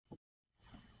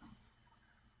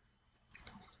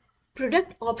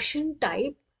product option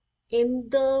type in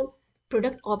the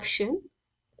product option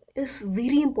is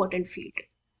very important field,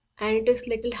 and it is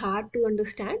little hard to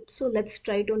understand, so let's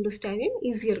try to understand in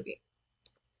easier way.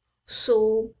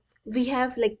 So we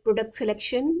have like product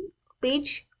selection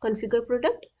page, configure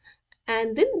product,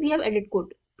 and then we have edit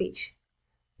code page.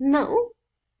 Now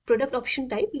product option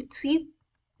type, let's see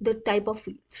the type of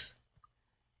fields.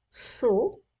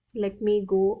 So let me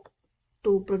go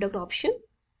to product option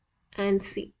and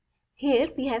see. Here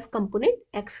we have component,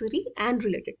 accessory, and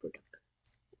related product.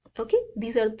 Okay,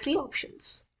 these are three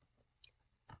options.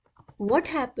 What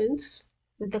happens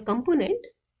with the component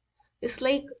is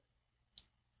like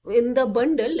in the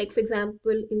bundle, like for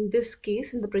example, in this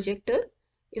case, in the projector,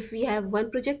 if we have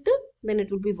one projector, then it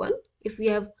will be one. If we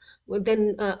have,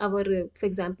 then our, for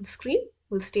example, screen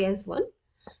will stay as one.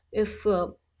 If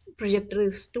projector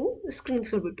is two, the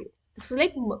screens will be two. So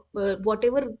like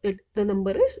whatever the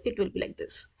number is, it will be like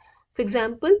this. For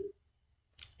example,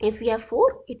 if we have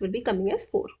 4, it will be coming as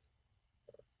 4.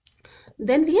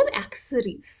 Then we have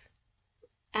accessories.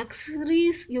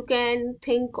 Accessories you can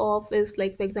think of is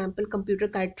like, for example, computer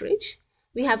cartridge.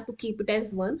 We have to keep it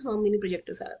as one. How many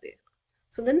projectors are there?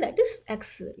 So then that is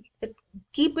accessory. That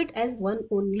keep it as one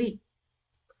only.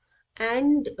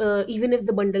 And even if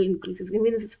the bundle increases,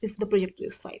 even if the projector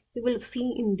is 5, we will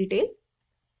see in detail.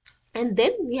 And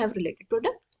then we have related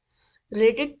product.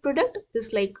 Related product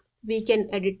is like we can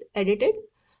edit it,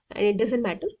 and it doesn't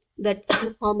matter that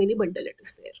how many bundle it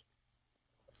is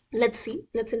there. Let's see,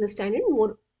 let's understand it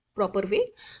more proper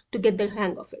way to get the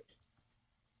hang of it.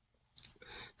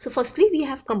 So firstly we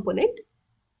have component.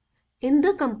 In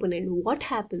the component, what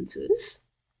happens is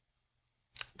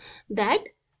that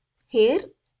here,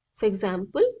 for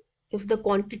example, if the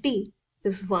quantity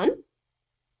is 1,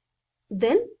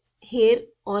 then here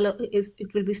all of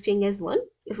it will be staying as 1.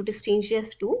 If it is changed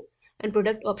as 2, and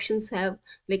product options have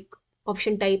like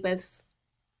option type as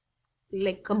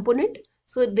like component,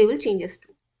 so they will change as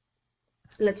 2.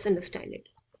 Let's understand it.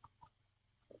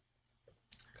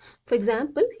 For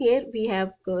example, here we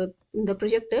have in the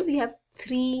projector we have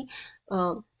 3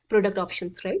 product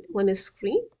options, right? One is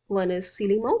screen, one is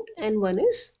ceiling mount, and one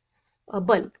is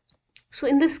bulb. So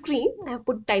in the screen I have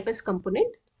put type as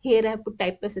component, here I have put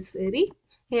type as accessory,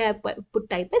 here I have put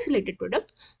type as related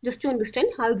product, just to understand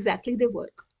how exactly they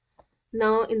work.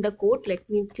 Now in the code, let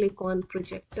me click on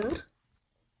projector,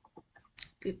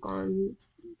 click on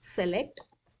select.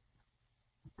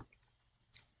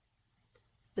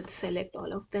 Let's select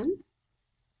all of them.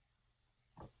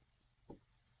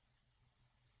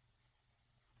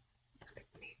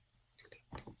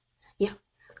 Yeah,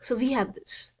 so we have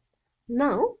this.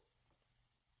 Now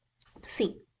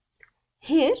see,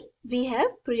 here we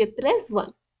have projector as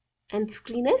 1 and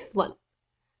screen as 1.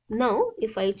 Now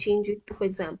if I change it to, for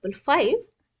example, 5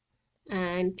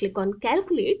 and click on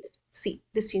calculate, see,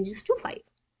 this changes to 5.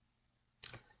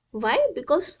 Why?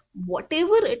 Because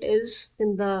whatever it is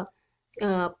in the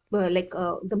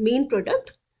the main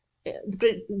product,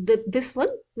 this one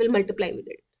will multiply with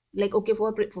it. Like, okay,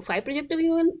 for 5 projector we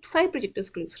want 5 projector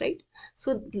screens, right?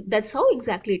 So that's how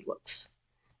exactly it works.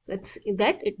 That's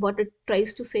that it, what it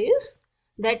tries to say is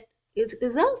that it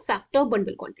is a factor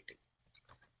bundle quantity.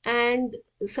 And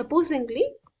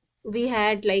supposingly we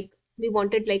had like, we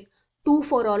wanted like 2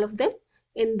 for all of them.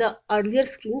 In the earlier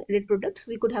screen edit products,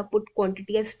 we could have put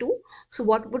quantity as 2. So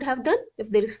what would have done, if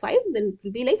there is 5, then it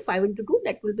will be like 5 into 2,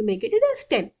 that will be making it as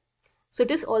 10. So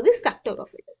it is always factor of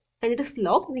it, and it is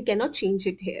logged, we cannot change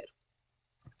it here.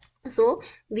 So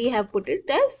we have put it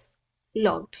as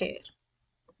logged here,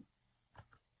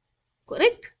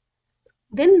 correct?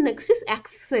 Then next is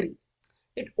accessory.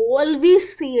 It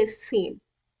always says same,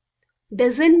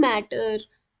 doesn't matter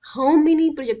how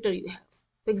many projector you have.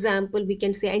 For example, we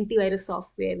can say antivirus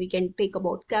software, we can take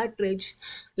about cartridge,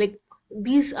 like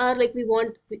these are like we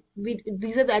want,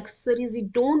 these are the accessories, we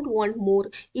don't want more,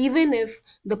 even if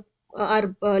the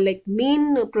our like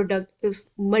main product is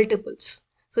multiples.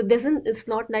 So it doesn't, it's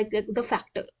not like the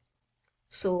factor.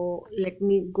 So let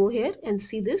me go here and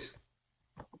see this.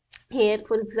 Here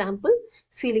for example,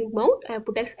 ceiling mount I have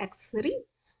put as accessory,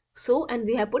 so, and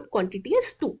we have put quantity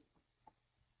as 2.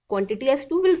 Quantity as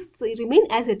 2 will remain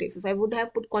as it is. If I would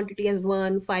have put quantity as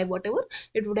 1, 5, whatever,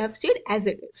 it would have stayed as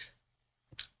it is.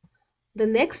 The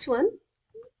next one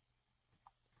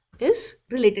is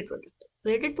related product.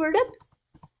 Related product,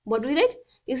 what we write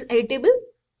is editable,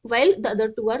 while the other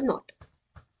 2 are not.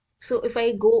 So if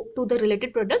I go to the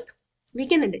related product, we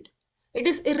can edit. It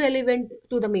is irrelevant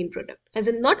to the main product, as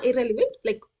in not irrelevant,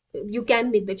 like you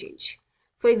can make the change.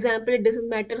 For example, it doesn't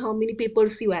matter how many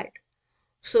papers you add.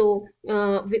 So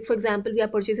for example, we are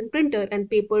purchasing printer and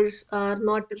papers are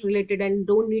not related and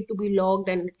don't need to be logged,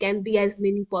 and it can be as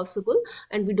many possible,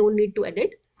 and we don't need to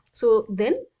edit. So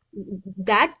then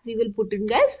that we will put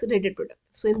in as rated product.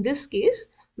 So in this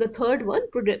case, the third one,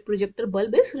 projector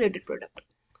bulb, is rated product.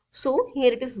 So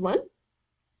here it is 1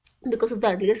 because of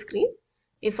the earlier screen.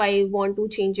 If I want to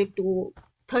change it to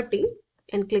 30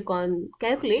 and click on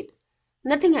calculate,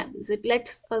 nothing happens. It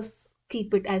lets us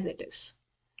keep it as it is.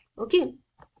 Okay,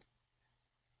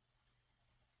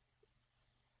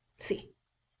 see,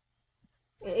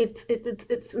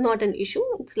 it's not an issue.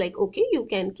 It's like, okay, you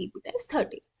can keep it as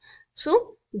 30.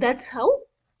 So that's how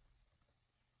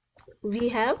we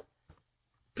have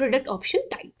product option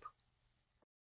type.